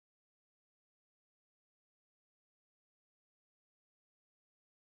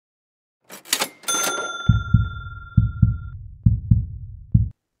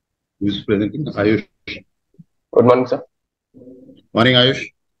Who is presenting? Ayush. Good morning, sir. Morning, Ayush.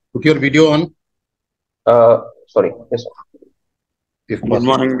 Put your video on, Sorry. Yes, sir. if Good possible.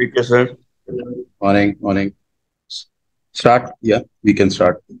 morning, VK sir. Morning, morning. Start. Yeah, we can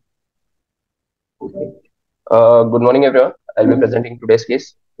start. Good morning, everyone. I'll be presenting today's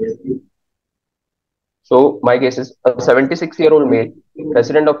case. So, my case is a 76-year-old male,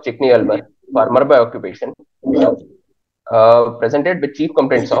 resident of Chickney, Alban, farmer by occupation, presented with chief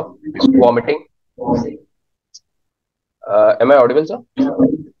complaints of vomiting. Am I audible, sir?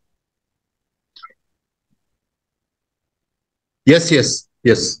 Yes.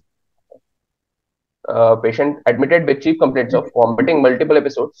 Patient admitted with chief complaints of vomiting multiple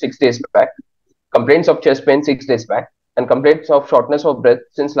episodes 6 days back, complaints of chest pain 6 days back, and complaints of shortness of breath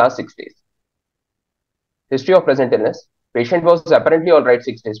since last 6 days. History of present illness. Patient was apparently all right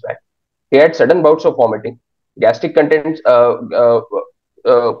 6 days back. He had sudden bouts of vomiting. Gastric contents, the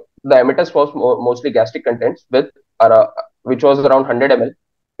emitters was mostly gastric contents which was around 100 ml.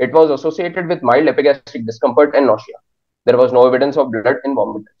 It was associated with mild epigastric discomfort and nausea. There was no evidence of blood in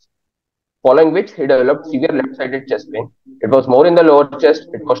vomiters. Following which, he developed severe left-sided chest pain. It was more in the lower chest.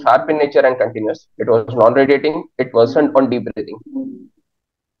 It was sharp in nature and continuous. It was non-radiating. It worsened on deep breathing.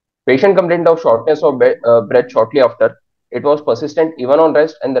 Patient complained of shortness of breath shortly after. It was persistent even on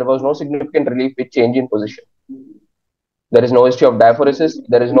rest, and there was no significant relief with change in position. There is no history of diaphoresis.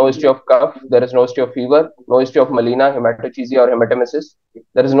 There is no history of cough. There is no history of fever. No history of melena, hematochezia, or hematemesis.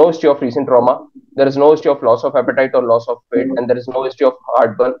 There is no history of recent trauma. There is no history of loss of appetite or loss of weight, and there is no history of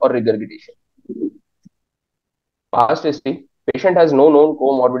heartburn or regurgitation. Past history. Patient has no known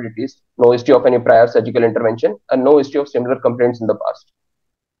comorbidities, no history of any prior surgical intervention, and no history of similar complaints in the past.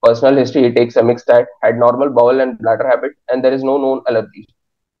 Personal history, he takes a mixed diet, had normal bowel and bladder habit, and there is no known allergies.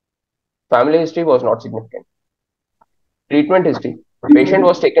 Family history was not significant. Treatment history. Patient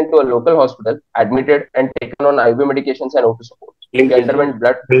was taken to a local hospital, admitted, and taken on IV medications and O2 support. He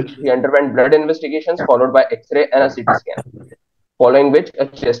underwent blood investigations followed by X-ray and a CT scan. Following which, a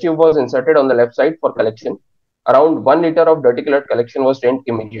chest tube was inserted on the left side for collection. Around 1 liter of dirty clot collection was drained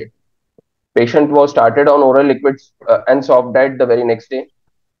immediately. Patient was started on oral liquids and soft diet the very next day.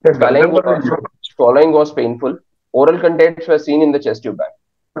 Swallowing was painful. Oral contents were seen in the chest tube bag.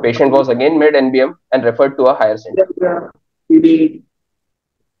 Patient was again made NBM and referred to a higher center.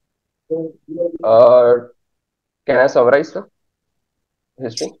 Can I summarize the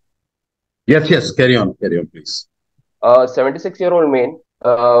history? Yes. Carry on, please. 76-year-old man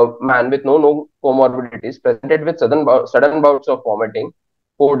with no comorbidities presented with sudden bouts of vomiting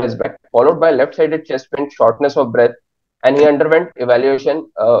 4 days back, followed by left-sided chest pain, shortness of breath, and he underwent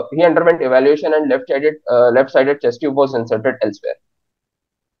evaluation. And left-sided chest tube was inserted elsewhere.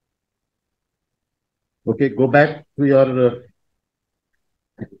 Okay, go back to your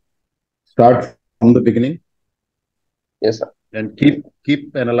start from the beginning. Yes, sir. And keep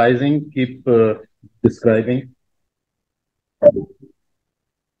analyzing, keep describing.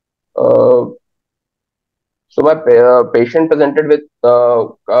 So my patient presented with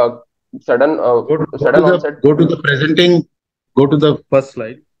sudden onset. Go to the presenting. Go to the first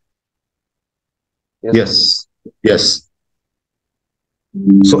slide. Yes.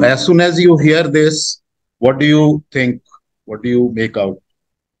 So as soon as you hear this, what do you think? What do you make out?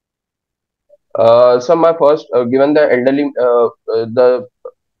 So my first, given the elderly, the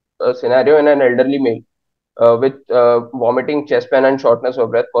scenario in an elderly male with vomiting, chest pain, and shortness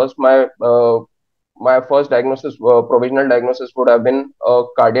of breath, first my first diagnosis, provisional diagnosis, would have been a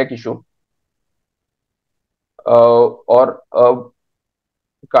cardiac issue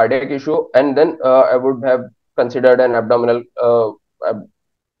and then I would have considered an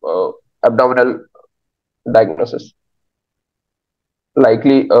abdominal diagnosis.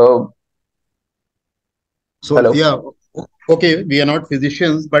 Likely. Hello? Yeah, okay, we are not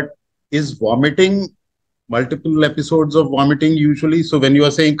physicians, but is vomiting multiple episodes of vomiting usually? So when you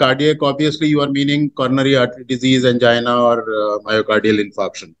are saying cardiac, obviously you are meaning coronary artery disease, angina, or myocardial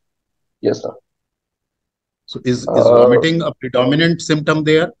infarction. Yes, sir. So is vomiting a predominant symptom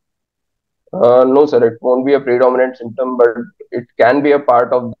there? No, sir, it won't be a predominant symptom, but it can be a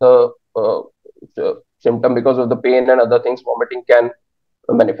part of the symptom because of the pain and other things vomiting can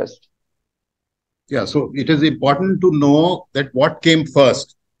manifest. Yeah, so it is important to know that what came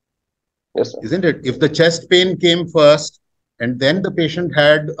first. Yes, sir. Isn't it? If the chest pain came first and then the patient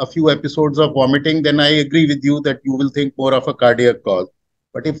had a few episodes of vomiting, then I agree with you that you will think more of a cardiac cause.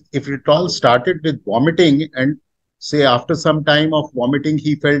 But if it all started with vomiting and say after some time of vomiting,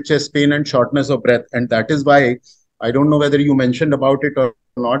 he felt chest pain and shortness of breath, and that is why, I don't know whether you mentioned about it or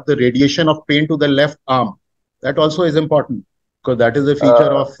not, the radiation of pain to the left arm, that also is important because that is a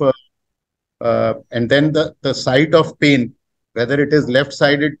feature of And then the site of pain, whether it is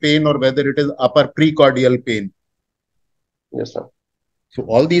left-sided pain or whether it is upper precordial pain. Yes, sir. So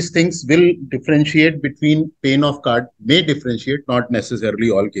all these things will differentiate between pain of may differentiate, not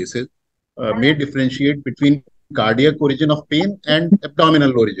necessarily all cases, may differentiate between cardiac origin of pain and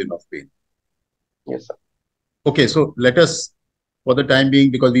abdominal origin of pain. Yes, sir. Okay, so let us, for the time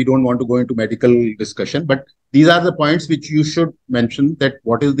being, because we don't want to go into medical discussion, but these are the points which you should mention, that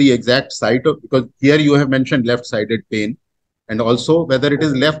what is the exact site of, because here you have mentioned left-sided pain, and also whether it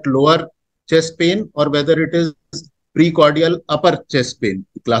is left lower chest pain or whether it is precordial upper chest pain.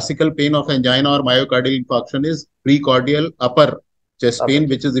 The classical pain of angina or myocardial infarction is precordial upper chest pain,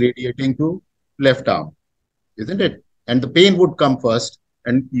 which is radiating to left arm, isn't it? And the pain would come first.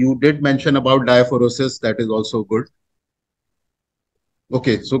 And you did mention about diaphoresis, that is also good.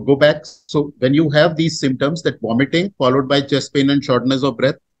 Okay, so go back. So when you have these symptoms, that vomiting followed by chest pain and shortness of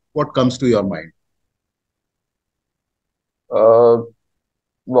breath, what comes to your mind?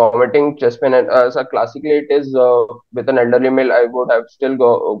 Vomiting, chest pain, and so classically it is with an elderly male. I would have still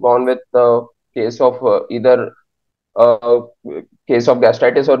gone with the case of either uh, case of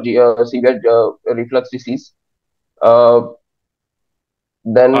gastritis or severe reflux disease.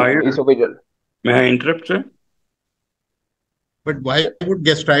 Then esophageal. May I interrupt, sir? But why would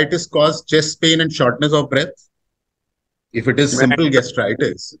gastritis cause chest pain and shortness of breath if it is simple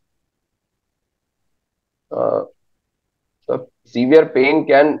gastritis? So severe pain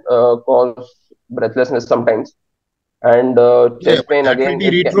can cause breathlessness sometimes, and chest pain that again.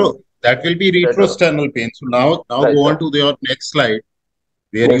 That will be retrosternal pain. So now right, go on to your next slide,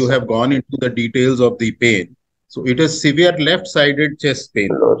 where you have gone into the details of the pain. So it is severe left-sided chest pain.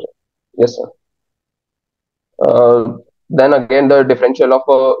 Yes, sir. Then again, the differential of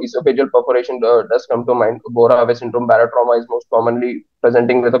esophageal perforation does come to mind. Bora-Have syndrome, barotrauma is most commonly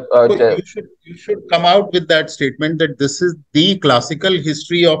presenting with a so you should come out with that statement that this is the classical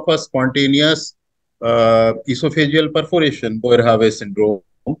history of a spontaneous esophageal perforation, Bora-Have syndrome,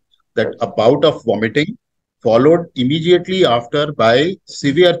 that a bout of vomiting followed immediately after by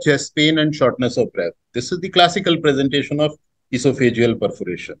severe chest pain and shortness of breath. This is the classical presentation of esophageal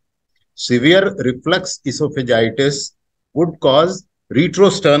perforation. Severe reflux esophagitis would cause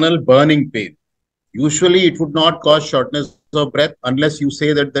retrosternal burning pain. Usually, it would not cause shortness of breath unless you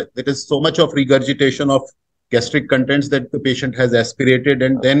say that there is so much of regurgitation of gastric contents that the patient has aspirated,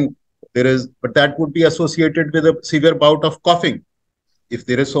 and then there is, but that would be associated with a severe bout of coughing. If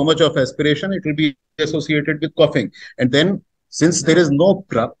there is so much of aspiration, it will be associated with coughing. And then, since there is no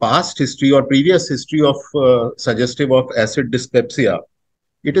past history or previous history of suggestive of acid dyspepsia,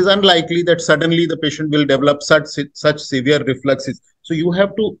 it is unlikely that suddenly the patient will develop such severe refluxes. So you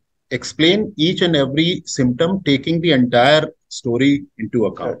have to explain each and every symptom, taking the entire story into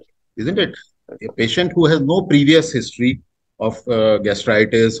account, isn't it? A patient who has no previous history of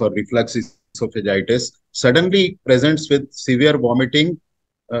gastritis or reflux esophagitis suddenly presents with severe vomiting,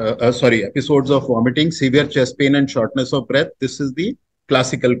 episodes of vomiting, severe chest pain and shortness of breath. This is the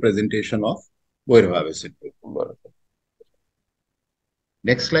classical presentation of Bora-Have syndrome.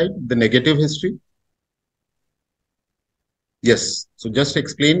 Next slide, the negative history. Yes, so just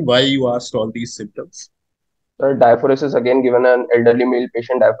explain why you asked all these symptoms. Diaphoresis, again, given an elderly male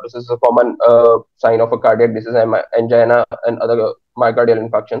patient, diaphoresis is a common sign of a cardiac disease, angina, and other myocardial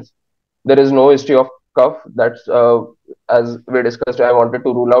infarctions. There is no history of cough. That's as we discussed. I wanted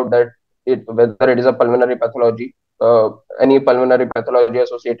to rule out that whether it is a pulmonary pathology, any pulmonary pathology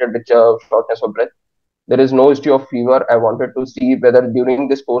associated with shortness of breath. There is no history of fever. I wanted to see whether during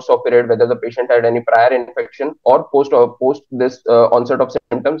this course of period, whether the patient had any prior infection, or post this onset of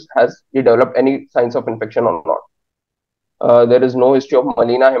symptoms, has he developed any signs of infection or not. There is no history of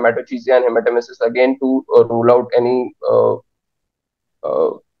melena, hematochezia, and hematemesis, again, to rule out any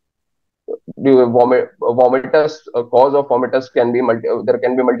vomitus. Cause of vomitus can be there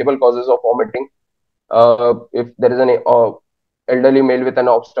can be multiple causes of vomiting. If there is any elderly male with an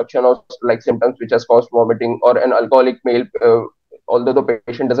obstruction or like symptoms which has caused vomiting, or an alcoholic male, although the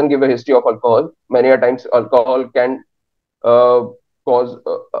patient doesn't give a history of alcohol, many a times alcohol can cause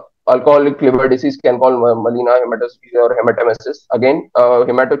alcoholic liver disease can cause melena, hematochezia, or hematemesis. Again,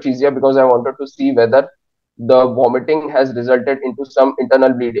 hematochezia, because I wanted to see whether the vomiting has resulted into some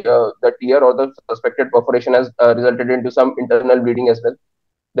internal bleeding, the tear or the suspected perforation has resulted into some internal bleeding as well.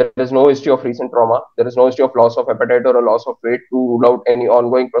 There is no history of recent trauma. There is no history of loss of appetite or a loss of weight to rule out any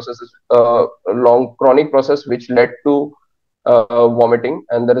ongoing processes, long chronic process which led to vomiting.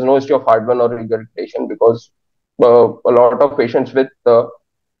 And there is no history of heartburn or regurgitation, because a lot of patients with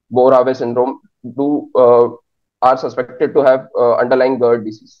Bora-Have syndrome are suspected to have underlying GERD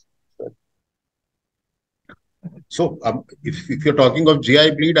disease. So, if you're talking of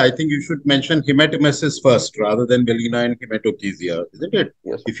GI bleed, I think you should mention hematemesis first rather than melena and hematochezia, isn't it?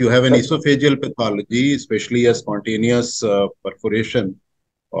 Yes, If you have an right. esophageal pathology, especially a spontaneous perforation,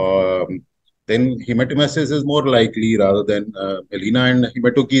 um, then hematemesis is more likely rather than melena, and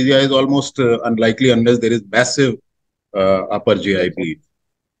hematochezia is almost unlikely unless there is massive upper GI Yes, sir. bleed.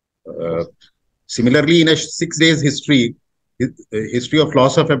 Uh, Yes. Similarly, in a 6 days history of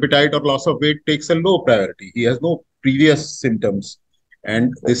loss of appetite or loss of weight takes a low priority. He has no previous symptoms.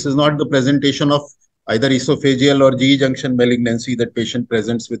 And Yes. this is not the presentation of either esophageal or GE junction malignancy that patient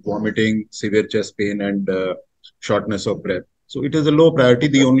presents with vomiting, severe chest pain, and shortness of breath. So it is a low priority.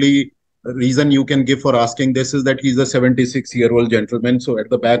 The Okay. only reason you can give for asking this is that he's a 76-year-old gentleman. So at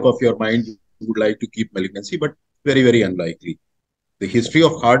the back of your mind, you would like to keep malignancy, but very, very unlikely. The history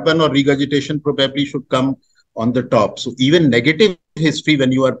Yes. of heartburn or regurgitation probably should come on the top. So even negative history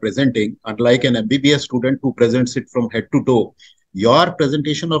when you are presenting, unlike an MBBS student who presents it from head to toe, your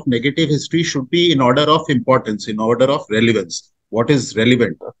presentation of negative history should be in order of importance, in order of relevance. What is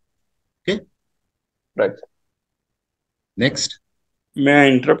relevant? Okay. Right. Next. May I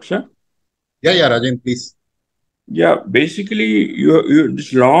interrupt, sir? Yeah, Rajan, please. Yeah, basically,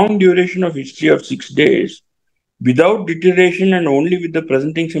 this long duration of history of 6 days without deterioration and only with the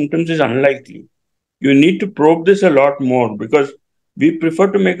presenting symptoms is unlikely. You need to probe this a lot more because we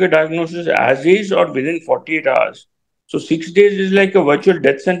prefer to make a diagnosis as is or within 48 hours. So 6 days is like a virtual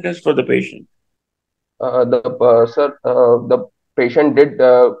death sentence for the patient. The patient did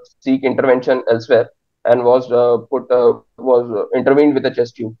seek intervention elsewhere and was intervened with a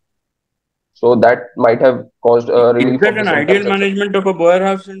chest tube. So that might have caused Is relief that of the an ideal symptoms, etc. management of a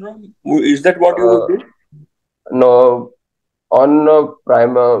Boyer-Haave syndrome? Is that what you Uh, would do? no, on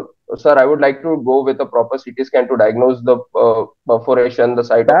sir, I would like to go with a proper CT scan to diagnose the perforation, the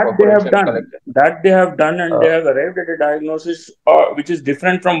site of That they have perforation done. collection. That they have done, and they Uh, have arrived at a diagnosis which is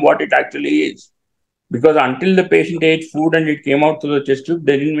different from what it actually is. Because until the patient ate food and it came out through the chest tube,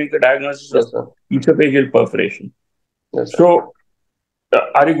 they didn't make a diagnosis of yes, sir. esophageal perforation. Yes, sir. So,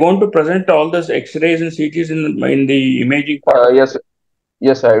 are you going to present all those X-rays and CTs in the imaging part of it? Yes,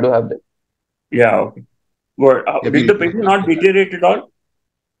 yes, I do have that. Yeah. Okay. Well, Yeah, did the we'll patient come not to that. deteriorate at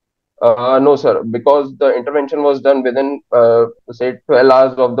all? No, sir, because the intervention was done within, say, 12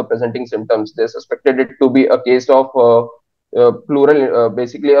 hours of the presenting symptoms. They suspected it to be a case of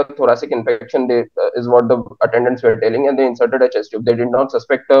basically a thoracic infection, is what the attendants were telling, and they inserted a chest tube. They did not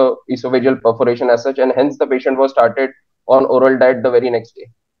suspect a esophageal perforation as such, and hence the patient was started on oral diet the very next day.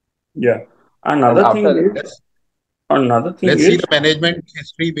 Yeah. And Another thing after, is, Let's another thing let's see is, the management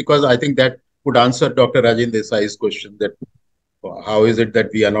history because I think that would answer Dr. Rajan Desai's question that how is it that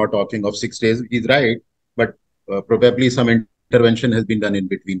we are not talking of 6 days? He's right, but probably some intervention has been done in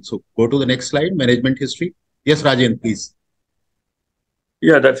between. So go to the next slide, management history. Yes, Rajan, please.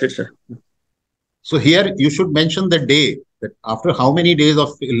 yeah, that's it, sir. So here you should mention the day that after how many days of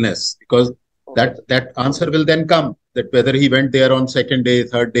illness, because okay, that answer will then come that whether he went there on second day,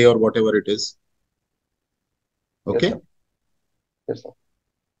 third day, or whatever it is. yes, sir. Okay. Yes, sir.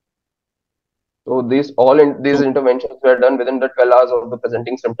 So these So interventions were done within the 12 hours of the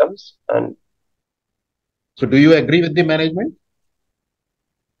presenting symptoms, and so do you agree with the management?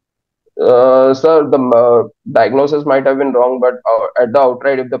 sir, the diagnosis might have been wrong, but at the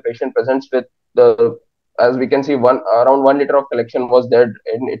outright, if the patient presents with the, as we can see, around 1 liter of collection was there,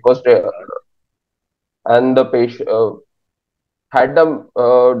 and it was there, and the patient had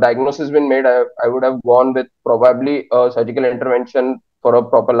the diagnosis been made, I would have gone with probably a surgical intervention for a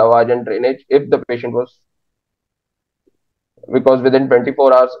proper lavage and drainage if the patient was, because within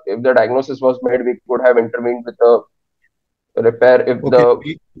 24 hours, if the diagnosis was made, we could have intervened with a repair if Okay.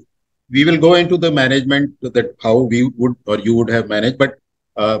 the We will go into the management that how we would or you would have managed, but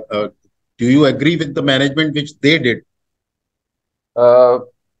uh, uh, do you agree with the management which they did, uh,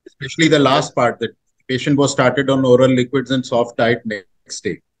 especially the last part that the patient was started on oral liquids and soft diet next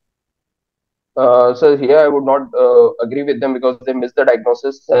day? so here I would not agree with them because they missed the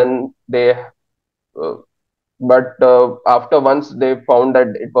diagnosis and they, uh, but after once they found that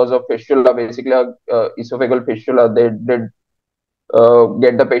it was a fistula, basically a esophageal fistula, they did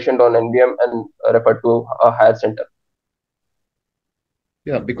get the patient on NBM and refer to a higher center.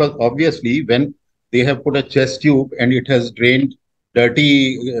 Yeah, because obviously when they have put a chest tube and it has drained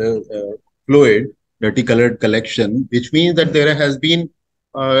dirty fluid, dirty colored collection, which means that there has been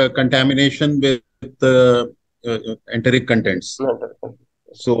contamination with enteric contents.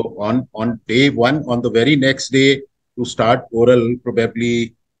 So on day one, on the very next day, to start oral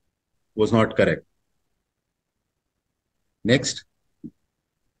probably was not correct. Next.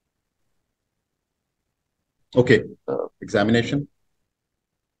 Okay. Uh, Examination.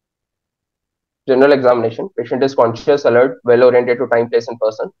 General examination. Patient is conscious, alert, well oriented to time, place, and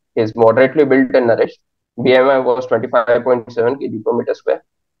person. He is moderately built and nourished. BMI was 25.7 kg per meter square.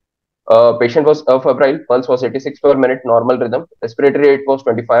 Patient was febrile. Pulse was 86 per minute, normal rhythm. Respiratory rate was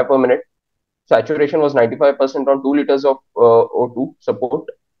 25 per minute. Saturation was 95% on 2 liters of O2 support.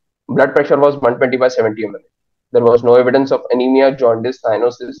 Blood pressure was 120 by 70 ml. There was no evidence of anemia, jaundice,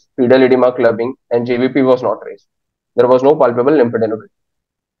 cyanosis, pedal edema, clubbing, and JVP was not raised. There was no palpable lymphadenopathy.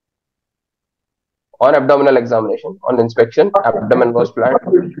 On abdominal examination, on inspection, abdomen was flat.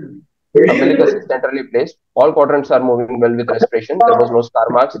 Umbilicus is centrally placed. All quadrants are moving well with respiration. There was no scar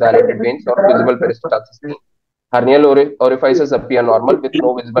marks, dilated veins, or visible peristalsis seen. Hernial orifices appear normal with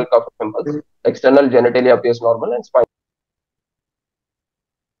no visible cuff impulse. External genitalia appears normal and spine.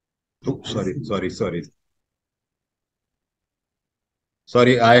 Oh, sorry,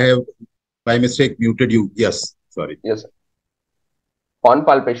 I have by mistake muted you. Yes, sorry. Yes. On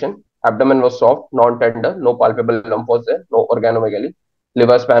palpation, abdomen was soft, non-tender, no palpable lump was there, no organomegaly.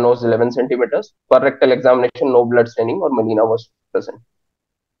 Liver span was 11 centimeters. For rectal examination, no blood staining or melena was present.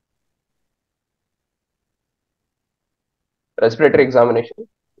 Respiratory examination.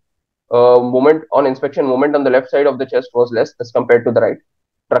 Movement on inspection, movement on the left side of the chest was less as compared to the right.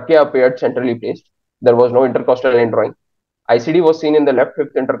 Trachea appeared centrally placed. There was no intercostal indrawing. ICD was seen in the left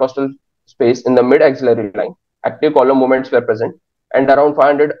fifth intercostal space in the mid-axillary line. Active column movements were present, and around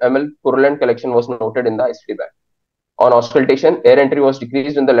 500 ml purulent collection was noted in the ICD bag. On auscultation, air entry was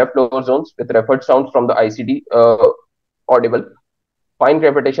decreased in the left lower zones with referred sounds from the ICD audible. Fine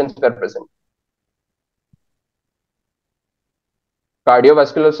crepitations were present.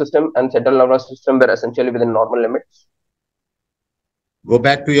 Cardiovascular system and central nervous system were essentially within normal limits. Go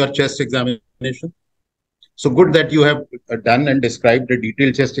back to your chest examination. So good that you have done and described a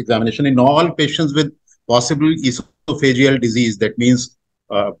detailed chest examination in all patients with possible esophageal disease. That means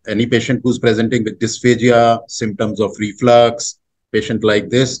any patient who's presenting with dysphagia, symptoms of reflux, patient like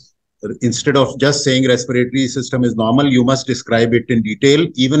this, instead of just saying respiratory system is normal, you must describe it in detail,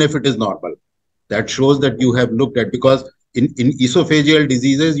 even if it is normal. That shows that you have looked at, because in esophageal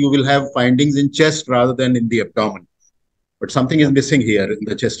diseases, you will have findings in chest rather than in the abdomen. But something is missing here in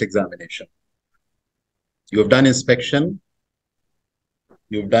the chest examination. You have done inspection.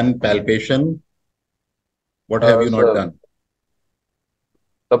 You've done palpation. What have you not done?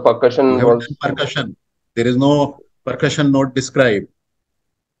 The percussion was... percussion. There is no percussion note described.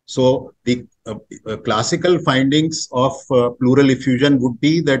 So the classical findings of pleural effusion would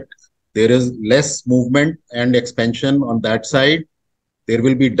be that there is less movement and expansion on that side. There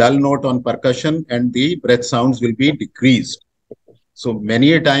will be dull note on percussion and the breath sounds will be decreased. So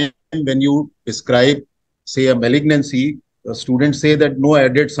many a time when you describe, say, a malignancy, students say that no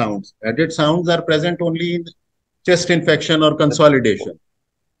added sounds. Added sounds are present only in chest infection or consolidation.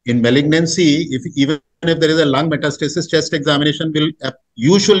 In malignancy, even if there is a lung metastasis, chest examination will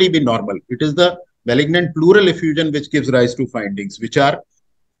usually be normal. It is the malignant pleural effusion which gives rise to findings, which are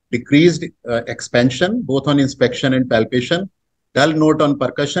decreased expansion, both on inspection and palpation, dull note on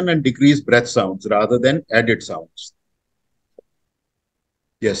percussion, and decreased breath sounds rather than added sounds.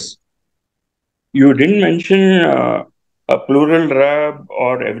 Yes. You didn't mention a pleural rub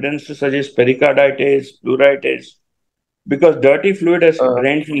or evidence to suggest pericarditis, pleuritis, because dirty fluid has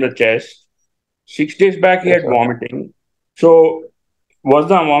drained from the chest. 6 days back, he had vomiting. So, was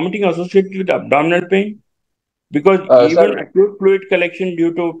the vomiting associated with abdominal pain? Because even acute fluid collection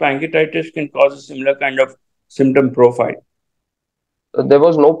due to pancreatitis can cause a similar kind of symptom profile. There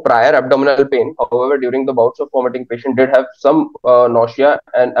was no prior abdominal pain. However, during the bouts of vomiting, patient did have some nausea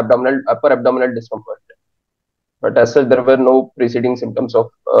and upper abdominal discomfort. But as such, there were no preceding symptoms of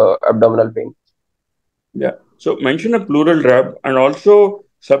abdominal pain. Yeah. So mention a pleural rub and also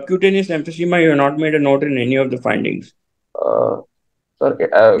subcutaneous emphysema. You have not made a note in any of the findings.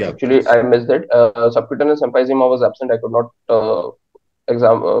 Actually, I missed it. Subcutaneous emphysema was absent. I could not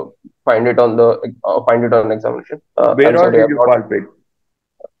find it on examination. Where all did you palpate?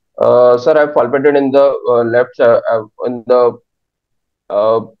 Sir, I palpated in the left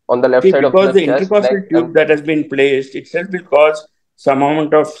on the left side of the chest. Because the intercostal tube that has been placed itself will cause some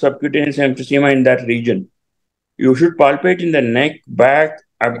amount of subcutaneous emphysema in that region. You should palpate in the neck, back,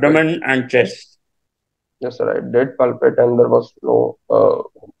 abdomen, and chest. Yes, sir. I did palpate, and there was no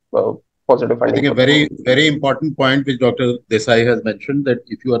positive finding. I think a very, very important point which Dr. Desai has mentioned, that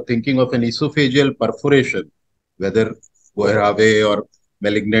if you are thinking of an esophageal perforation, whether grave or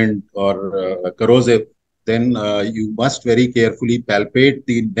malignant or corrosive, then you must very carefully palpate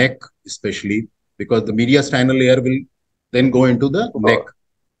the neck, especially because the mediastinal layer will then go into the neck.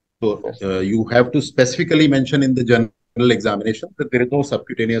 So Yes. you have to specifically mention in the general examination that there is no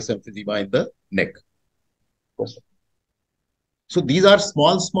subcutaneous emphysema in the neck. Yes, sir. So these are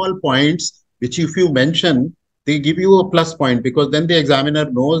small points which, if you mention, they give you a plus point, because then the examiner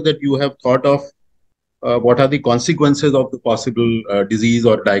knows that you have thought of what are the consequences of the possible disease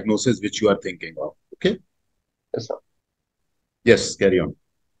or diagnosis which you are thinking of. Okay. Yes, sir. Yes, carry on.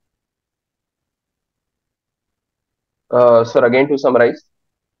 Sir, again to summarize,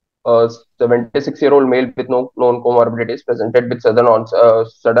 a 76-year-old male with no known comorbidities presented with sudden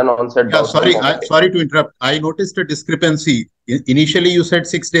onset Yeah, bouts of vomiting. sorry to interrupt. I noticed a discrepancy. Initially, you said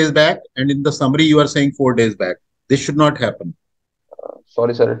 6 days back, and in the summary, you are saying 4 days back. This should not happen.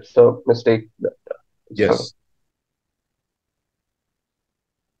 Sorry, sir, it's a mistake. Yes.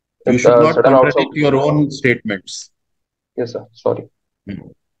 You It's should not sudden onset. contradict your own statements. Yes, sir. Sorry. Hmm.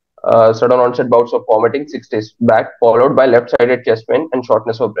 Sudden onset bouts of vomiting 6 days back, followed by left-sided chest pain and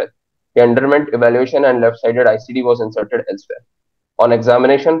shortness of breath. The underwent evaluation and left-sided ICD was inserted elsewhere. On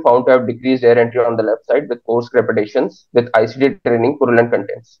examination, found to have decreased air entry on the left side with coarse crepitations with ICD training purulent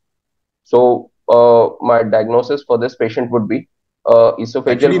contents. So my diagnosis for this patient would be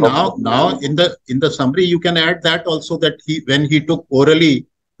esophageal. Actually, now in the summary, you can add that also, that when he took orally,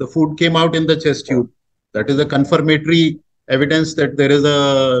 the food came out in the chest tube. That is a confirmatory evidence that there is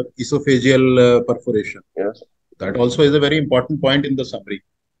a esophageal perforation. Yes. That also is a very important point in the summary.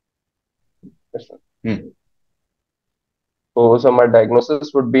 Yes, sir. Hmm. So my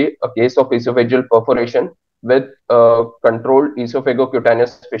diagnosis would be a case of esophageal perforation with controlled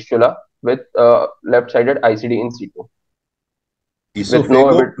esophagocutaneous fistula with left-sided ICD in situ.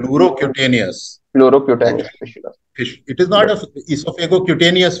 Esophagoplurocutaneous. Plurocutaneous fistula. It is not a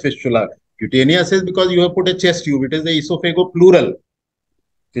esophagocutaneous fistula. Cutaneous is because you have put a chest tube. It is the esophagopleural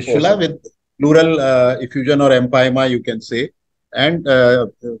fistula, Yes, with pleural effusion or empyema, you can say. And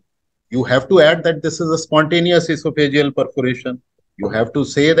you have to add that this is a spontaneous esophageal perforation. You have to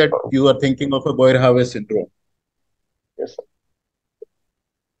say that you are thinking of a Boyer-Haave syndrome. yes, sir.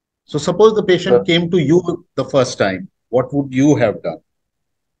 So suppose the patient came to you the first time, what would you have done?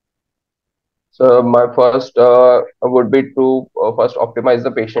 So my first would be to first optimize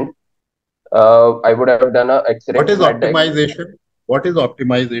the patient. I would have done a X-ray. What is optimization? What is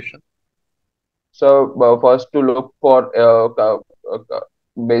optimization? So first to look for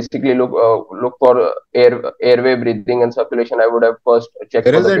basically look for airway breathing and circulation. I would have first checked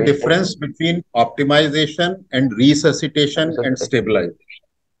There for is the a patient. difference between optimization and resuscitation and stabilization.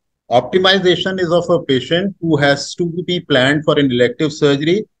 Optimization is of a patient who has to be planned for an elective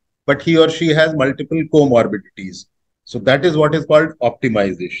surgery, but he or she has multiple comorbidities. So that is what is called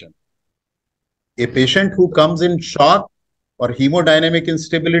optimization. A patient who comes in shock or hemodynamic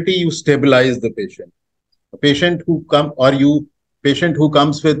instability, you stabilize the patient. A patient who comes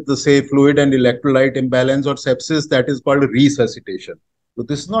with, the say, fluid and electrolyte imbalance or sepsis, that is called resuscitation. So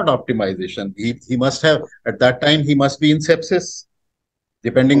this is not optimization. He must have, at that time, he must be in sepsis.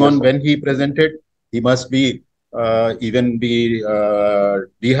 Depending on when he presented, he must be even be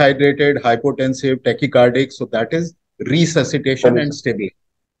dehydrated, hypotensive, tachycardic. So that is resuscitation and stability.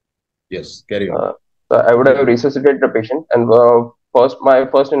 Yes, carry on. So I would have resuscitated the patient, and my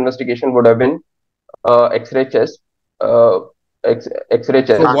first investigation would have been X-ray chest. X-ray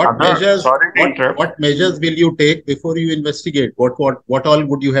chest. So what measures will you take before you investigate? What all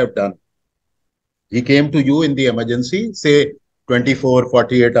would you have done? He came to you in the emergency, say 24,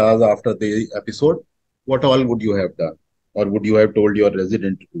 48 hours after the episode. What all would you have done? Or would you have told your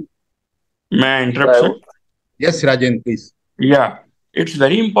resident to do? May I interrupt, sir? Yes, Rajan, please. Yeah, it's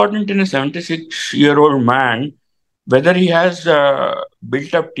very important in a 76-year-old man whether he has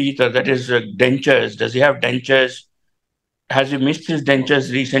built up teeth, or that is dentures. Does he have dentures? Has he missed his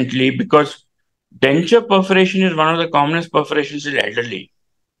dentures recently? Because denture perforation is one of the commonest perforations in elderly.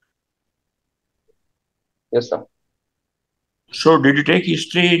 Yes, sir. So did you take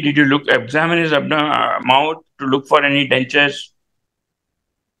history? Did you examine his mouth to look for any dentures?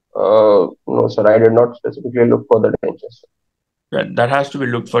 No, sir. I did not specifically look for the dentures. That has to be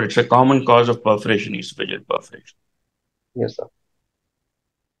looked for. It's a common cause of perforation, esophageal perforation. Yes, sir.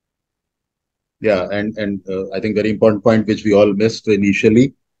 Yeah, and I think very important point which we all missed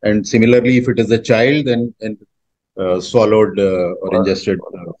initially. And similarly, if it is a child, then swallowed or ingested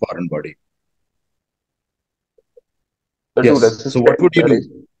foreign body. Yes. So what would you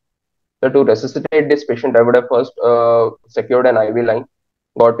do? So to resuscitate this patient, I would have first secured an IV line,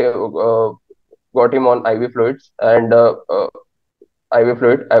 got him on IV fluids, and IV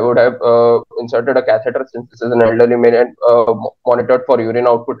fluid. I would have inserted a catheter, since this is an elderly man, and monitored for urine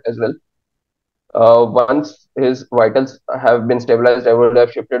output as well. Once his vitals have been stabilized, I would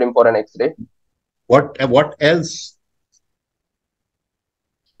have shifted him for an X-ray. What else?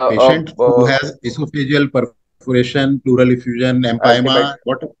 Uh, uh, Patient who uh, has esophageal perforation, pleural effusion, empyema. Antibiotic.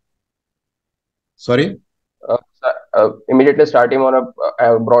 What? Sorry. Immediately start him on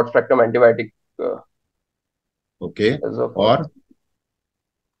a broad spectrum antibiotic Okay. as a first.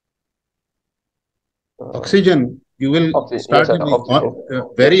 Or oxygen. You will Oxygen. Yes, start sir. him. Oxygen.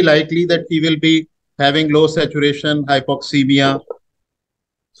 Very likely that he will be having low saturation, hypoxemia. Yes, sir.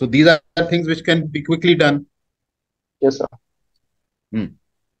 So these are things which can be quickly done. Yes, sir.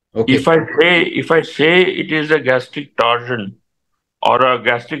 Okay. If I say it is a gastric torsion or a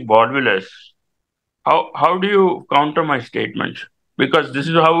gastric volvulus, how do you counter my statement? Because this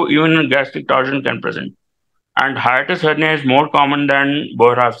is how even a gastric torsion can present. And hiatus hernia is more common than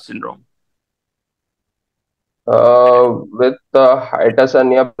Boerhaave syndrome. With hiatus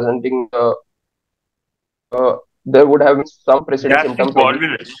hernia presenting, there would have been some preceding Gastric symptoms maybe.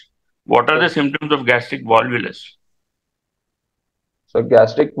 volvulus. What are the symptoms of gastric volvulus? So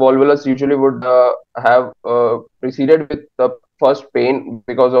gastric volvulus usually would have preceded with the first pain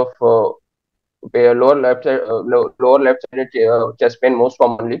because of lower left side, lower left sided chest pain most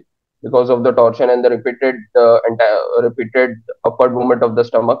commonly because of the torsion and the repeated upward movement of the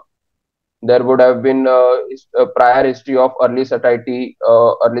stomach. There would have been a prior history of early satiety,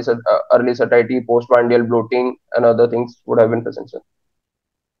 postprandial bloating, and other things would have been present, sir.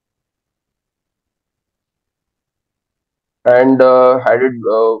 And had it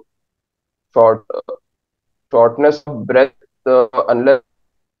short shortness of breath unless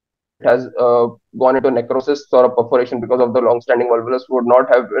it has gone into necrosis or a perforation because of the long-standing volvulus would not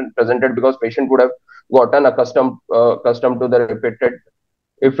have been presented because patient would have gotten accustomed to the repeated.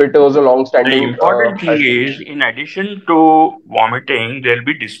 If it was a The long-standing important thing is, in addition to vomiting, there will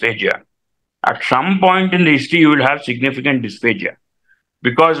be dysphagia. At some point in the history, you will have significant dysphagia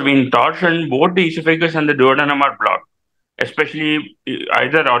because in torsion, both the esophagus and the duodenum are blocked, especially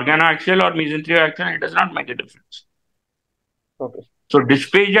either organoaxial or mesenterioaxial. It does not make a difference. okay. So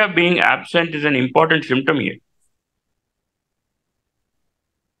dysphagia being absent is an important symptom here.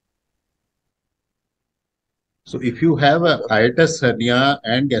 So if you have a hiatus hernia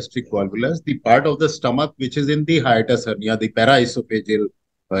and gastric volvulus, the part of the stomach which is in the hiatus hernia, the paraesophageal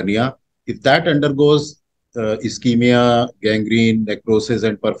hernia, if that undergoes ischemia, gangrene, necrosis,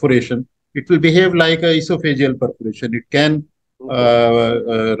 and perforation, it will behave like a esophageal perforation. It can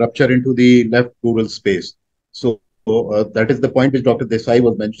rupture into the left pleural space. So that is the point which Dr. Desai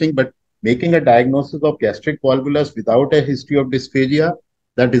was mentioning. But making a diagnosis of gastric volvulus without a history of dysphagia,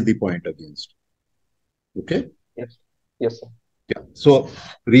 that is the point against. Okay. Yes. Yes, sir. Yeah. So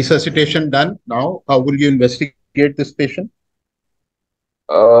resuscitation done. Now, how will you investigate this patient?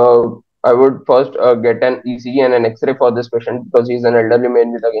 I would first get an ECG and an X-ray for this patient because he's an elderly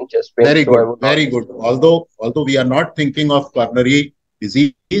man with again chest pain. Very so good. I would Very good. Although we are not thinking of coronary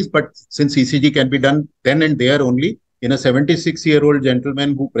disease, but since ECG can be done then and there only in a 76-year-old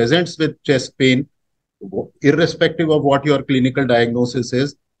gentleman who presents with chest pain, irrespective of what your clinical diagnosis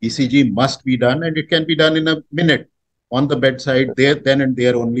is, ECG must be done, and it can be done in a minute on the bedside, there, then and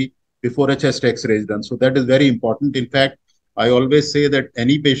there only, before a chest X-ray is done. So that is very important. In fact, I always say that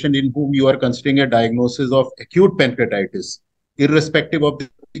any patient in whom you are considering a diagnosis of acute pancreatitis, irrespective of the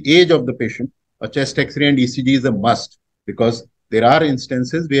age of the patient, a chest X-ray and ECG is a must, because there are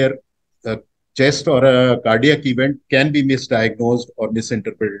instances where a chest or a cardiac event can be misdiagnosed or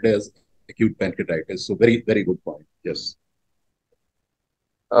misinterpreted as acute pancreatitis. So very, very good point. Yes.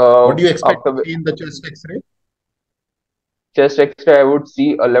 What do you expect to see in the chest X-ray? Chest X-ray, I would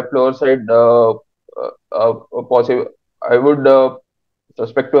see a left lower side possible. I would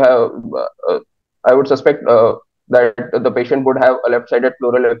suspect to have. I would suspect that the patient would have a left-sided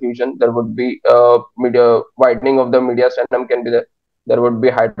pleural effusion. There would be media widening of the mediastinum can be there. There would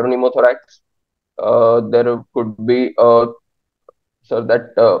be hydropneumothorax. There could be so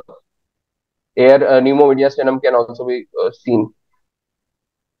that air pneumomediastinum can also be seen.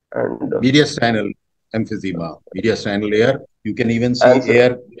 And mediastinal emphysema, mediastinal air. You can even see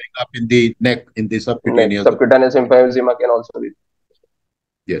air going up in the neck, in the subcutaneous. Subcutaneous emphysema can also be.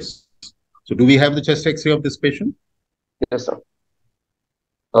 Yes. So do we have the chest X-ray of this patient? Yes, sir.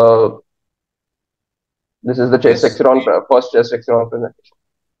 This is the chest X-ray on first chest X-ray on presentation.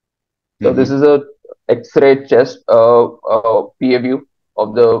 So this is a X-ray chest PA view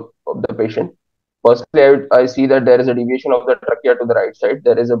of the patient. Firstly, I see that there is a deviation of the trachea to the right side.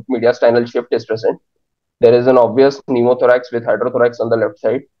 There is a mediastinal shift is present. There is an obvious pneumothorax with hydrothorax on the left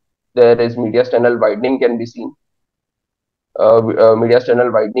side. There is mediastinal widening can be seen.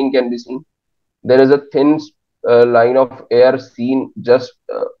 Mediastinal widening can be seen. there is a thin line of air seen just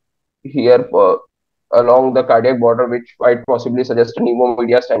here along the cardiac border, which might possibly suggest a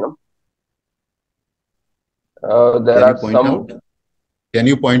pneumomediastinum. There Can you are point some. out? Can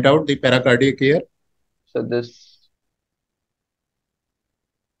you point out the pericardiac air? So this.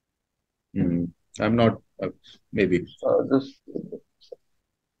 I'm not, maybe. This.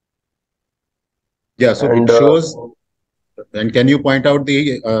 Yeah, so it And shows. And can you point out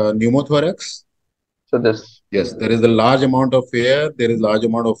the pneumothorax? so this. Yes, there is a large amount of air, there is large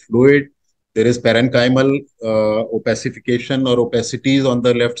amount of fluid, there is parenchymal opacification or opacities on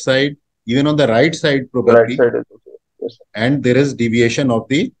the left side, even on the right side The right probably, side is okay. Yes, sir. and there is deviation of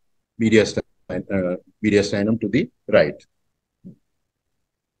the mediastinum to the right.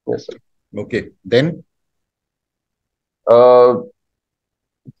 Yes, sir. Okay, then Because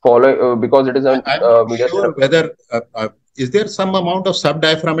it is a I'm not mediastinum. sure whether is there some amount of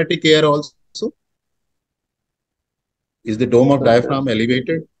subdiaphragmatic air also? Is the dome of So diaphragm this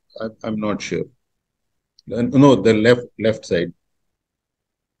elevated? I'm not sure. No, the left side.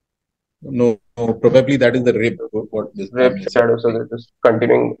 No, probably that is the rib. What this rib I'm missing. shadow, so that is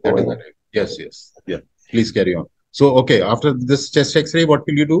continuing That over is the here. rib. Yes, yes. Yeah. Please carry on. So, okay, after this chest X-ray, what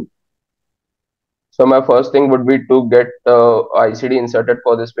will you do? So my first thing would be to get ICD inserted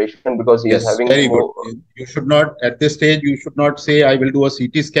for this patient because he is Yes, having very good. more. You should not, at this stage, you should not say, I will do a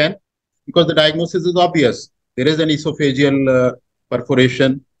CT scan because the diagnosis is obvious. There is an esophageal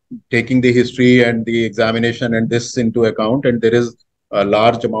perforation, taking the history and the examination and this into account, and there is a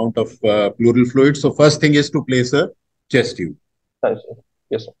large amount of pleural fluid. So, first thing is to place a chest tube.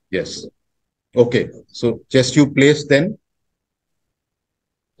 Yes, sir. Yes. Okay. So, chest tube placed then.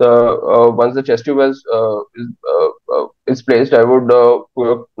 So once the chest tube is placed, I would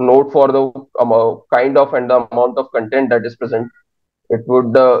note for the kind of and the amount of content that is present. It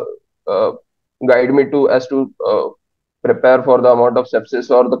would uh, guide me to as to prepare for the amount of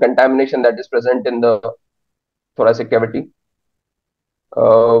sepsis or the contamination that is present in the thoracic cavity.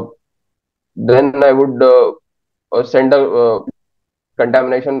 Then I would send a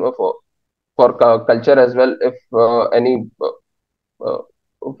contamination for culture as well, if any uh,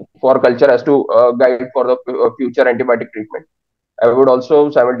 for culture as to guide for the future antibiotic treatment. I would also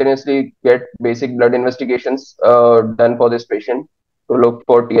simultaneously get basic blood investigations done for this patient to look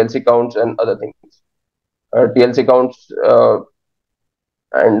for TLC counts and other things. TLC counts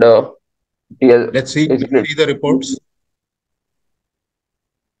and TL Let's see basically. the reports.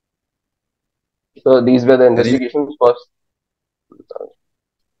 So these were the investigations first.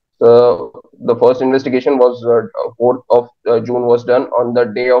 The first investigation was 4th of June was done on the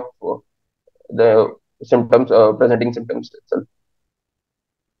day of the symptoms, presenting symptoms itself.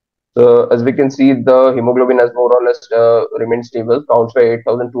 So as we can see, the hemoglobin has more or less remained stable. Counts were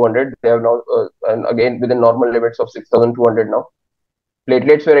 8,200. They have now, and again within normal limits of 6,200 now.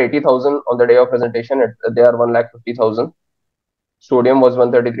 Platelets were 80,000 on the day of presentation. They are 1,50,000. Sodium was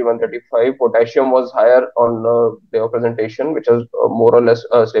 133, 135. Potassium was higher on day of presentation, which is more or less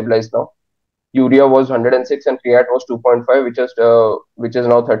stabilized now. Urea was 106 and creat was 2.5, which is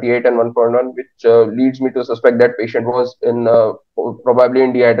now 38 and 1.1, which leads me to suspect that patient was in probably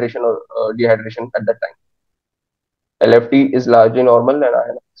in dehydration or dehydration at that time. LFT is largely normal and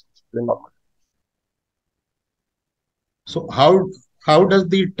iron is normal. So how does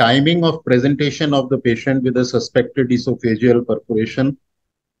the timing of presentation of the patient with a suspected esophageal perforation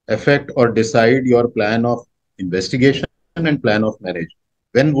affect or decide your plan of investigation and plan of management?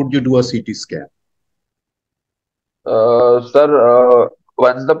 When would you do a CT scan? Sir,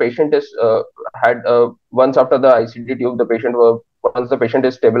 once the patient is once after the ICD tube, once the patient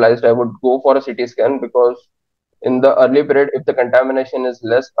is stabilized, I would go for a CT scan because in the early period, if the contamination is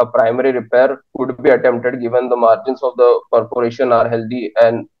less, a primary repair could be attempted given the margins of the perforation are healthy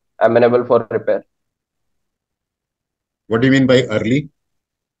and amenable for repair. What do you mean by early?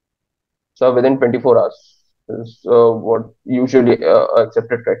 So within 24 hours is what usually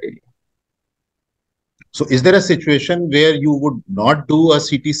accepted criteria. So is there a situation where you would not do a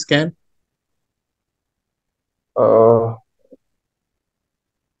CT scan?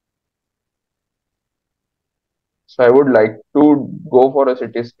 So I would like to go for a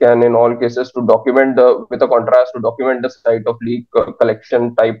CT scan in all cases to document with a contrast to document the site of leak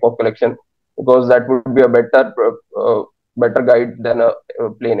collection, type of collection, because that would be a better guide than a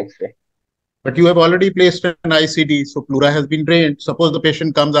plain X-ray. But you have already placed an ICD, so pleura has been drained. Suppose the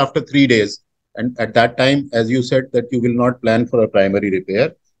patient comes after 3 days, and at that time, as you said, that you will not plan for a primary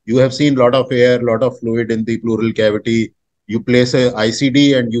repair. You have seen a lot of air, lot of fluid in the pleural cavity. You place a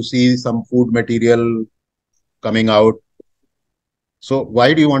ICD and you see some food material coming out. So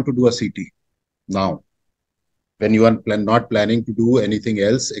why do you want to do a CT? now, when you are not planning to do anything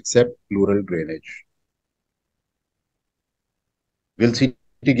else except pleural drainage. Will CT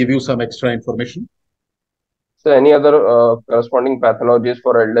give you some extra information? So any other corresponding pathologies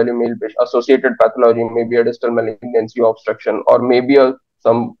for elderly male patient, associated pathology, maybe a distal malignancy obstruction, or maybe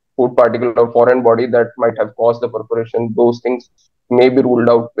some food particle or foreign body that might have caused the perforation, those things may be ruled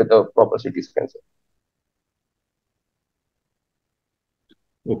out with a proper CT scan.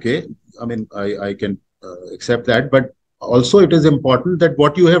 Okay, I mean, I can accept that, but also it is important that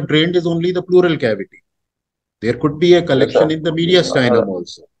what you have drained is only the pleural cavity. There could be a collection in the mediastinum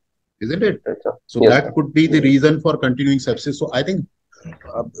also, isn't it? So Yes, that sir. could be the reason for continuing sepsis. So I think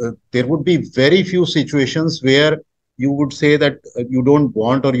there would be very few situations where you would say that you don't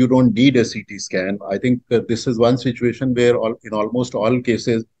want or you don't need a CT scan. I think this is one situation where in almost all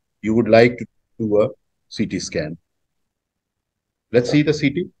cases, you would like to do a CT scan. Let's see the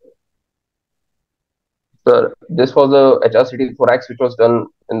CT. Sir, this was the HRCT thorax which was done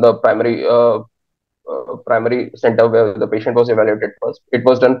in the primary center where the patient was evaluated first. It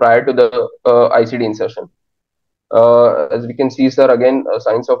was done prior to the ICD insertion. As we can see, sir, again,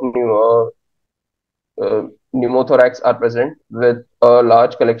 signs of pneumothorax are present with a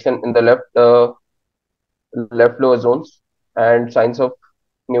large collection in the left lower zones, and signs of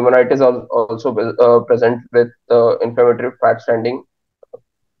pneumonitis are also present with inflammatory fat standing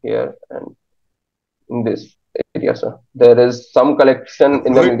here and in this area, sir. There is some collection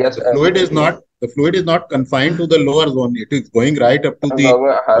in the media. The fluid is not confined to the lower zone. It is going right up to the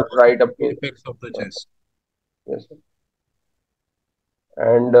right up to apex of the chest. Yes, sir.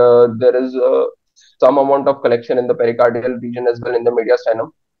 And there is some amount of collection in the pericardial region as well in the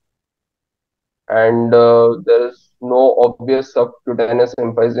mediastinum. And there is no obvious subcutaneous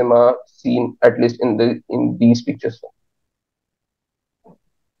emphysema seen, at least in these pictures.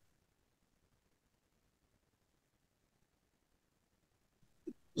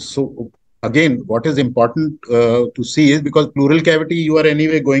 So again, what is important to see is, because pleural cavity you are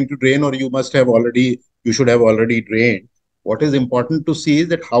anyway going to drain, or you should have already drained. What is important to see is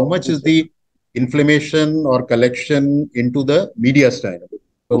that how much is the inflammation or collection into the mediastinum.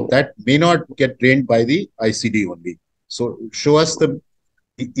 So that may not get drained by the ICD only. So show us the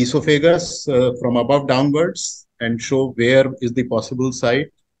esophagus from above downwards and show where is the possible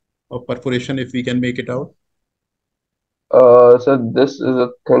site of perforation if we can make it out. So this is a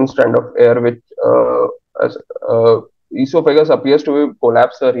thin strand of air which esophagus appears to be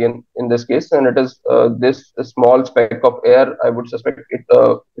collapsed in this case, and it is this small speck of air. I would suspect it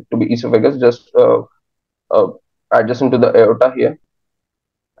to be esophagus, just adjacent to the aorta here,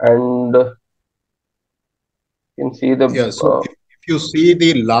 and you can see the. So if you see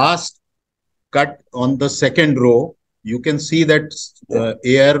the last cut on the second row, you can see that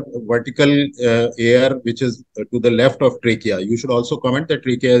vertical air which is to the left of trachea. You should also comment that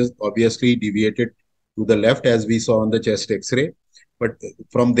trachea is obviously deviated to the left, as we saw on the chest X-ray. But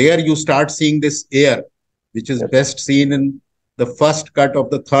from there, you start seeing this air, which is best seen in the first cut of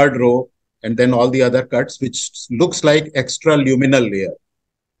the third row, and then all the other cuts, which looks like extraluminal air.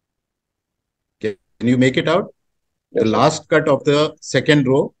 Can you make it out? The last cut of the second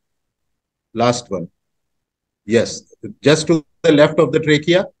row, last one. Yes, just to the left of the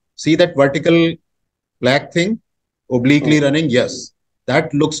trachea, see that vertical black thing obliquely running? Yes,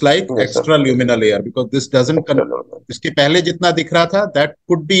 that looks like extraluminal air, because this doesn't iske pehle jitna dikh raha tha, that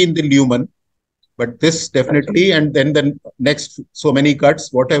could be in the lumen, but this definitely, and then the next so many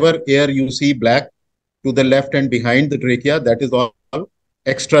cuts, whatever air you see black to the left and behind the trachea, that is all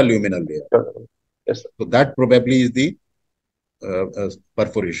extraluminal air. Yes, so that probably is the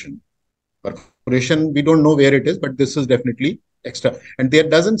perforation. Perforation, we don't know where it is, but this is definitely extra. And there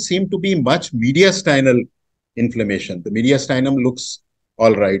doesn't seem to be much mediastinal inflammation. The mediastinum looks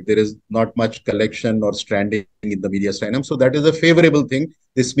all right. There is not much collection or stranding in the mediastinum. So that is a favorable thing.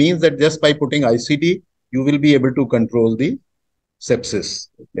 This means that just by putting ICD, you will be able to control the sepsis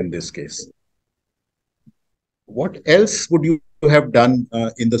in this case. What else would you have done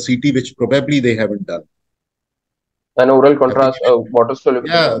in the CT, which probably they haven't done? An oral contrast, water soluble.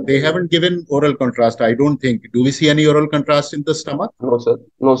 Yeah, they haven't given oral contrast, I don't think. Do we see any oral contrast in the stomach? No, sir.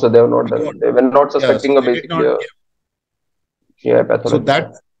 No, sir, they have not done. They were not suspecting a basic pathology. So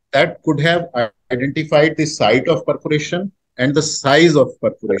that could have identified the site of perforation and the size of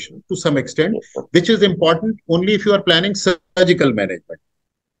perforation to some extent, which is important only if you are planning surgical management.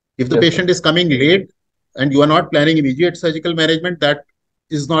 If the patient is coming late and you are not planning immediate surgical management, that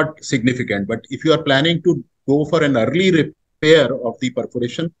is not significant. But if you are planning to go for an early repair of the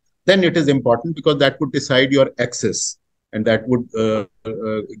perforation, then it is important, because that would decide your access, and that would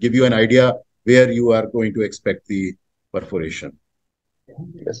give you an idea where you are going to expect the perforation.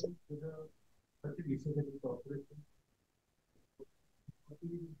 Yes, sir.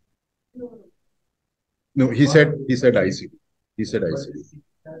 No, he said ICD. He said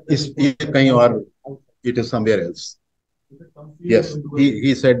ICD. Or it is somewhere else. Yes,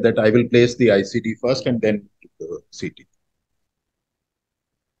 he said that I will place the ICD first and then the CT.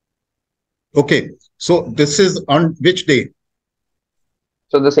 Okay, so this is on which day?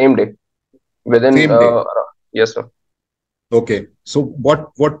 So the same day, within Same day. yes, sir. Okay, so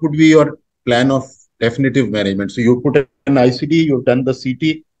what would be your plan of definitive management? So you put an ICD, you've done the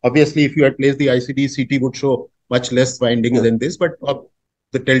CT. Obviously, if you had placed the ICD, CT would show much less findings than this, but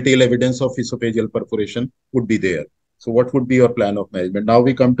the telltale evidence of esophageal perforation would be there. So what would be your plan of management? Now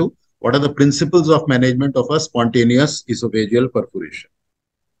we come to what are the principles of management of a spontaneous esophageal perforation?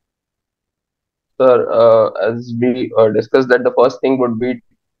 Sir, as we discussed, that the first thing would be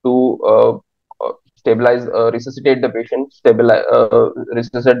to stabilize, resuscitate the patient,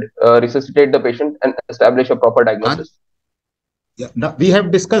 resuscitate the patient, and establish a proper diagnosis. Yeah, now, we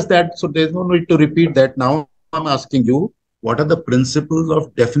have discussed that, so there's no need to repeat that. Now I'm asking you, what are the principles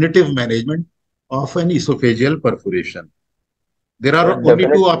of definitive management of an esophageal perforation? There are only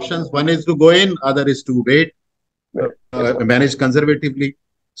two options. One is to go in, other is to wait, manage conservatively.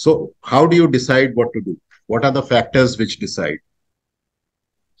 So how do you decide what to do? What are the factors which decide?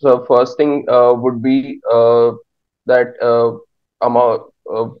 So first thing would be that to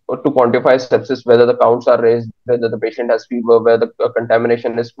quantify sepsis, whether the counts are raised, whether the patient has fever, whether the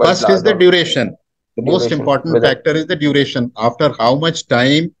contamination is quite First is the duration. The most important factor is the duration. After how much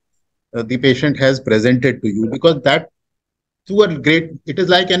time the patient has presented to you, because that to a great, it is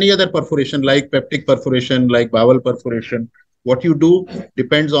like any other perforation, like peptic perforation, like bowel perforation. What you do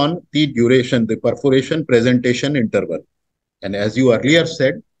depends on the duration, the perforation presentation interval. And as you earlier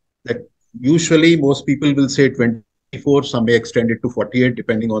said, that usually most people will say 24, some may extend it to 48,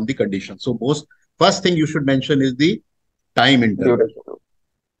 depending on the condition. So first thing you should mention is the time interval. Duration.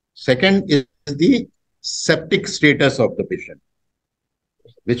 Second is the septic status of the patient,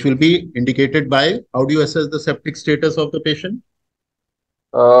 which will be indicated by, how do you assess the septic status of the patient?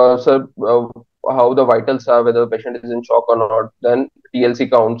 So how the vitals are, whether the patient is in shock or not, then TLC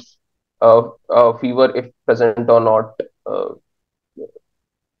counts, fever if present or not. So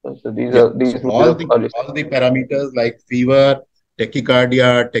these are all the parameters like fever,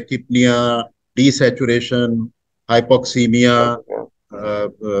 tachycardia, tachypnea, desaturation, hypoxemia,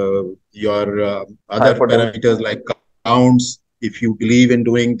 your other parameters like counts, if you believe in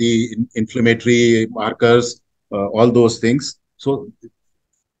doing the inflammatory markers, all those things. So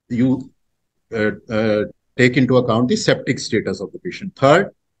you take into account the septic status of the patient.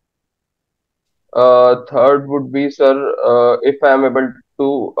 Third would be, sir, if I am able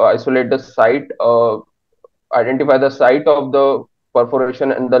to isolate the site, identify the site of the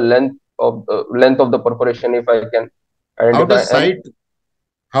perforation and the length of the perforation, if I can identify.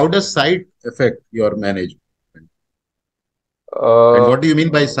 How does site affect your management? And what do you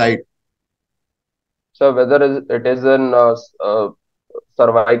mean by site? So whether it is an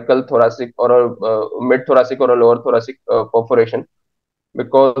cervical, thoracic, or a mid-thoracic or a lower thoracic perforation,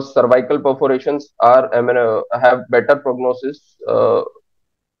 because cervical perforations have better prognosis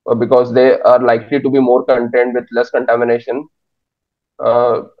because they are likely to be more contained with less contamination,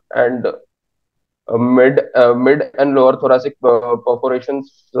 and mid and lower thoracic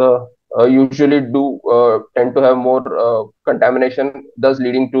perforations usually tend to have more contamination, thus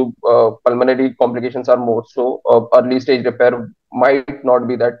leading to pulmonary complications are more. So early stage repair might not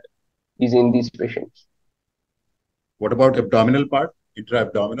be that easy in these patients. What about abdominal part?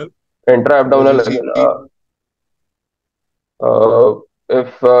 Intra-abdominal? Intra-abdominal again.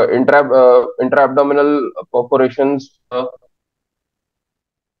 If intra-abdominal perforations,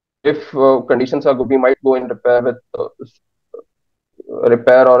 if conditions are good, we might go in repair with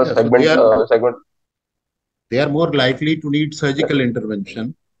repair or a segment. They are more likely to need surgical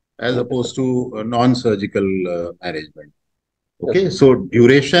intervention as opposed to non-surgical management. Okay, so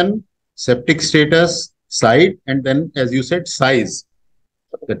duration, septic status, site, and then, as you said, size.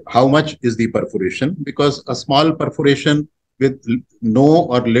 That how much is the perforation? Because a small perforation with no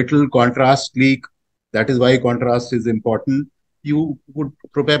or little contrast leak, that is why contrast is important, you would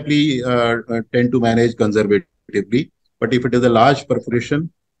probably tend to manage conservatively. But if it is a large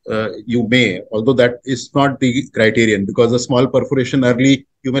perforation, you may, although that is not the criterion, because a small perforation early,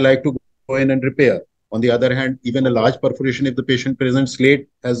 you may like to go in and repair. On the other hand, even a large perforation, if the patient presents late,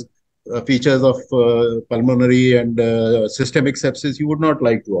 has features of pulmonary and systemic sepsis, you would not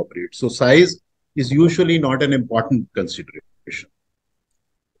like to operate. So size is usually not an important consideration.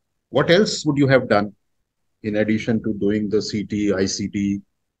 What else would you have done in addition to doing the CT, ICT?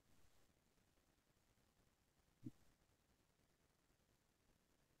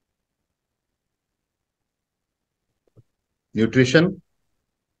 Nutrition?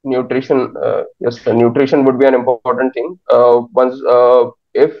 Nutrition, yes, sir, nutrition would be an important thing. Once,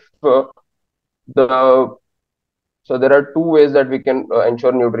 if the so there are two ways that we can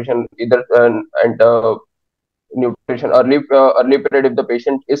ensure nutrition, either and nutrition early period. If the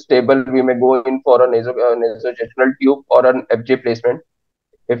patient is stable, we may go in for a nasovaginal tube or an FJ placement.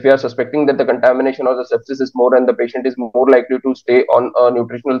 If we are suspecting that the contamination or the sepsis is more and the patient is more likely to stay on a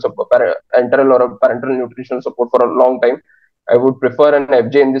nutritional support, enteral or a parenteral nutritional support for a long time, I would prefer an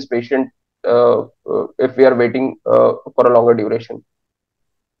FJ in this patient if we are waiting for a longer duration.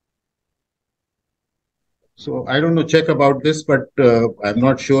 So I don't know, check about this, but I'm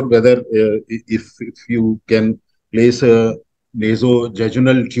not sure whether if you can place a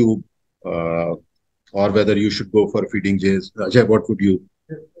nasovaginal tube or whether you should go for feeding J's. Ajay, what would you?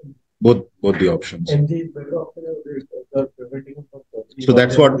 Both the options. So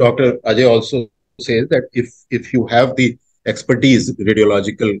that's what Dr. Ajay also says, that if you have the expertise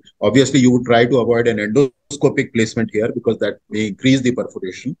radiological, obviously you would try to avoid an endoscopic placement here because that may increase the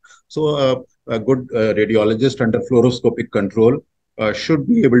perforation. So a good radiologist under fluoroscopic control should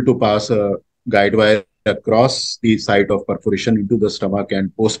be able to pass a guide wire across the site of perforation into the stomach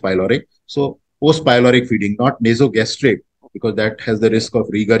and post pyloric. So post pyloric feeding, not nasogastric, because that has the risk of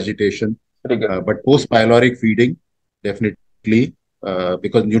regurgitation. But post pyloric feeding, definitely,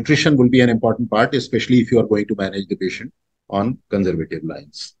 because nutrition will be an important part, especially if you are going to manage the patient on conservative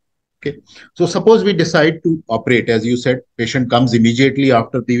lines. Okay. So suppose we decide to operate, as you said, patient comes immediately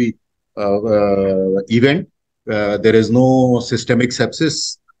after the event. There is no systemic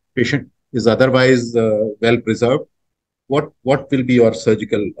sepsis. Patient is otherwise well preserved. What will be your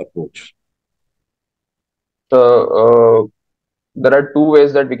surgical approach? So there are two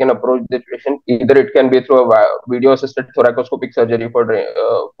ways that we can approach the patient. Either it can be through a video-assisted thoracoscopic surgery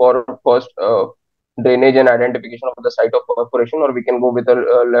for first drainage and identification of the site of perforation, or we can go with a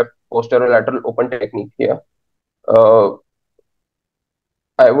left posterolateral open technique here.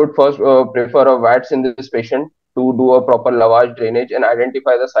 I would first prefer a VATS in this patient to do a proper lavage drainage and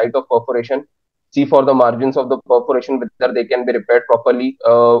identify the site of perforation. See for the margins of the perforation whether they can be repaired properly.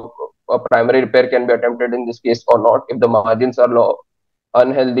 A primary repair can be attempted in this case or not. If the margins are low,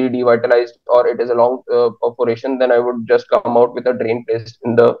 unhealthy, devitalized, or it is a long perforation, then I would just come out with a drain placed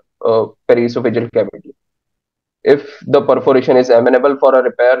in the periesophageal cavity. If the perforation is amenable for a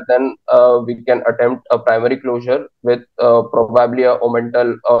repair, then we can attempt a primary closure with probably a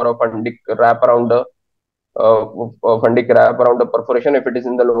omental or a fundic wrap around the perforation if it is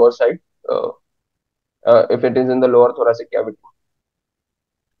in the lower side, if it is in the lower thoracic cavity.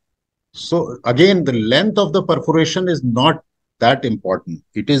 So again, the length of the perforation is not that important.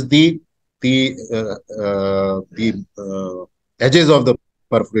 It is the edges of the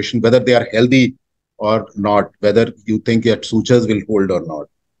perforation, whether they are healthy or not, whether you think that sutures will hold or not.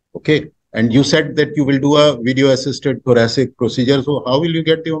 Okay. And you said that you will do a video-assisted thoracic procedure. So how will you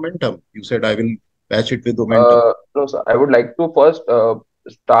get the momentum? You said I will patch it with momentum. No, sir. I would like to first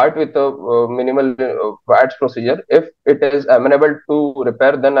start with a minimal VATS procedure. If it is amenable to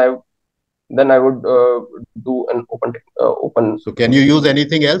repair, then I would do an open. So can you use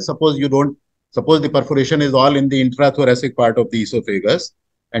anything else? Suppose you don't. Suppose the perforation is all in the intrathoracic part of the esophagus,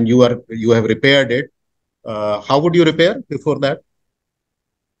 and you have repaired it. How would you repair before that?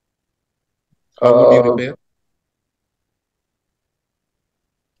 How would you repair?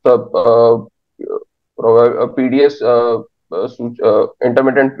 So, PDS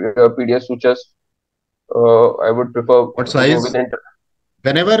intermittent PDS sutures. I would prefer. What size?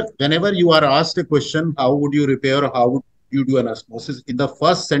 Whenever you are asked a question, how would you repair? How would you do an osmosis? In the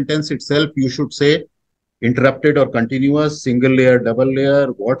first sentence itself, you should say interrupted or continuous, single layer, double layer,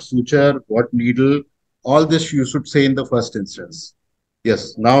 what suture, what needle. All this you should say in the first instance.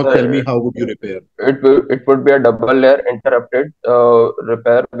 Yes. Now tell me, how would you repair? It would be a double layer interrupted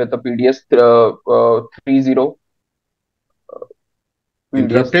repair with a PDS 30.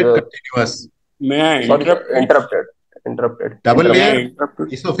 Interrupted, continuous. May I interrupt? Interrupted. Double layer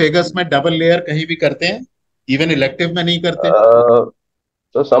oesophagus में double layer कहीं भी करते हैं, even elective में नहीं करते.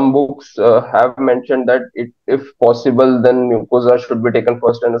 So some books have mentioned that if possible, then mucosa should be taken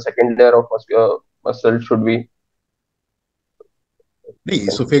first, and the second layer of muscle should be. नहीं,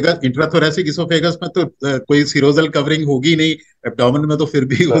 oesophagus intrathoracic oesophagus में तो कोई सिरोजल कवरिंग होगी नहीं, एब्डोमेन में तो फिर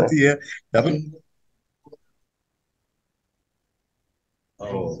भी होती है double.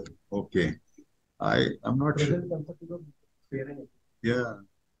 Oh, okay. I'm not sure. Yeah.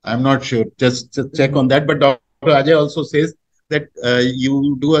 I'm not sure. Just check on that. But Dr. Ajay also says that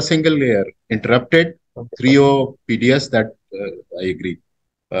you do a single layer, interrupted, Okay, sir. 3O PDS. That I agree.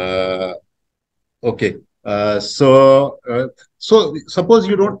 Uh, okay. So suppose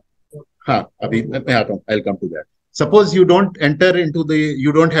you don't. I'll come to that. Suppose you don't enter into the.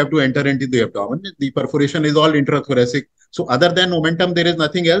 You don't have to enter into the abdomen. The perforation is all intrathoracic. So other than momentum, there is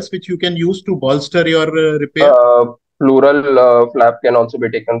nothing else which you can use to bolster your repair. Pleural flap can also be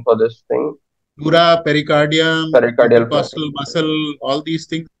taken for this thing. Pleura, pericardium, Pericardial flap. intercostal muscle, all these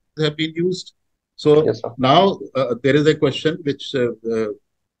things have been used. So Yes, sir. now there is a question which,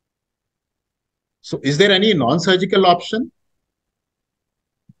 so is there any non-surgical option?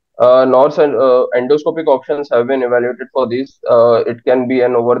 NORS and endoscopic options have been evaluated for these. It can be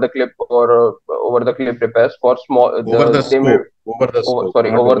an over-the-clip or over-the-clip repairs for small. Over the They may scope, over the scope,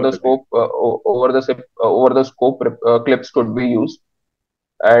 sorry, not over over the the clip. scope, over the scope clips could be used,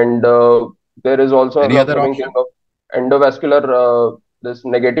 and there is also an Any other upcoming thing option? of endovascular. This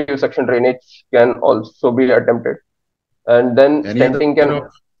negative suction drainage can also be attempted, and then Any other option?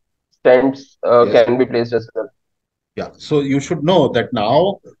 stents Yes. can be placed as well. Yeah. So you should know that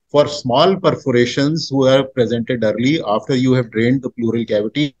now for small perforations who are presented early after you have drained the pleural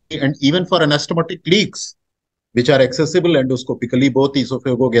cavity, and even for anastomotic leaks, which are accessible endoscopically, both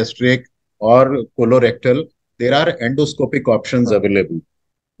esophagogastric or colorectal, there are endoscopic options available,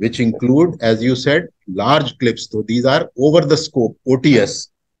 which include, as you said, large clips. So these are over the scope, OTS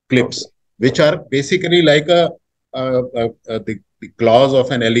Okay. clips, which are basically like the claws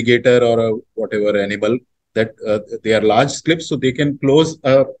of an alligator or a whatever animal, that they are large clips, so they can close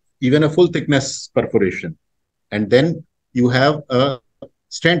even a full thickness perforation. And then you have a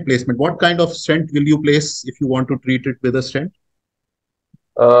stent placement. What kind of stent will you place if you want to treat it with a stent?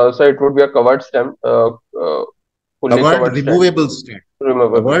 So it would be a covered stem, fully Covered covered stent, removable stent.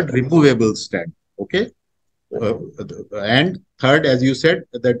 removable Covered stent. removable stent. Okay. Yes. And third, as you said,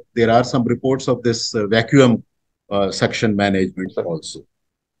 that there are some reports of this vacuum suction management Sir. also.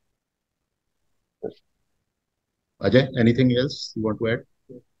 Yes. Ajay, anything else you want to add?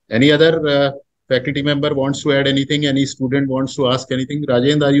 Any other faculty member wants to add anything? Any student wants to ask anything?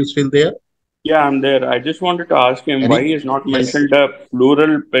 Rajendra, are you still there? Yeah, I'm there. I just wanted to ask him why he has not Yes. mentioned the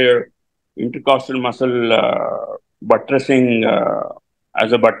pleural intercostal muscle buttressing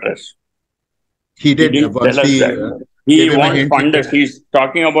as a buttress. He He did didn't once tell us we that. gave He him a wants hint. He fundus. did. He's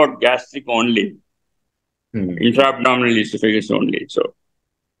talking about gastric only, Hmm. intra-abdominal esophagus only. So,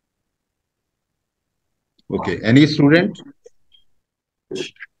 Okay. Any student?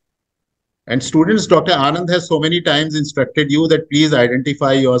 And students, Dr. Anand has so many times instructed you that please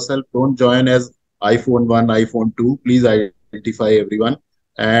identify yourself. Don't join as iPhone 1, iPhone 2. Please identify everyone.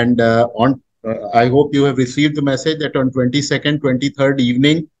 And I hope you have received the message that on 22nd, 23rd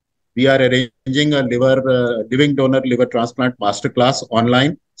evening, we are arranging a living donor liver transplant masterclass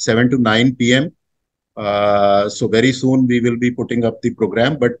online, 7 to 9 p.m. So very soon we will be putting up the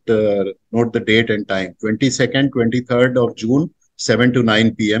program, but note the date and time, 22nd, 23rd of June, 7 to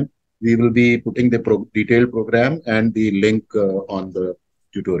 9 p.m. We will be putting the detailed program and the link on the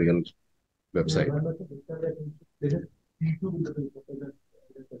tutorial website.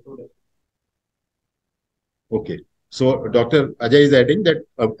 Okay. So Dr. Ajay is adding that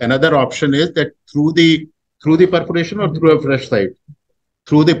another option is that through the perforation or through a fresh site.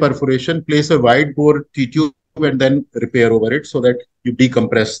 Through the perforation, place a wide bore T-tube and then repair over it so that you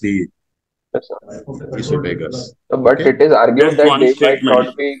decompress the Yes, esophagus. but Okay? it is argued just that one they might statement.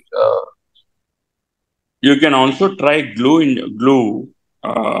 not be. You can also try glue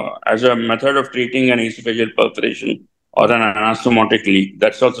as a method of treating an esophageal perforation or an anastomotic leak.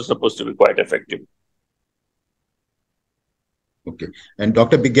 That's also supposed to be quite effective. Okay. And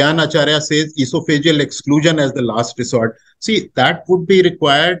Dr. Bigyan Acharya says esophageal exclusion as the last resort. See, that would be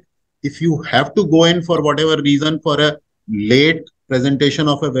required if you have to go in for whatever reason for a late presentation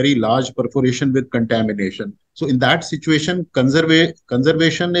of a very large perforation with contamination. So in that situation,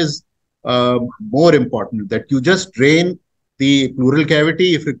 conservation is more important, that you just drain the pleural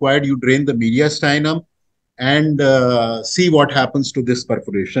cavity. If required, you drain the mediastinum and see what happens to this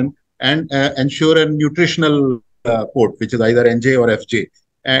perforation and ensure a nutritional port, which is either NJ or FJ,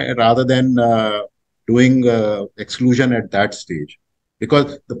 rather than doing exclusion at that stage.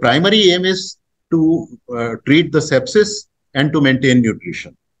 Because the primary aim is to treat the sepsis and to maintain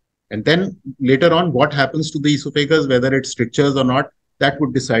nutrition. And then later on, what happens to the esophagus, whether it strictures or not, that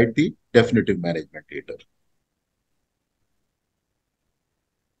would decide the definitive management later.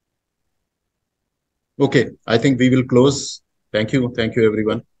 Okay, I think we will close. Thank you. Thank you,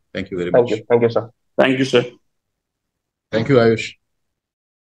 everyone. Thank you very much. Thank you, sir. Thank you, sir. Thank you, Ayush.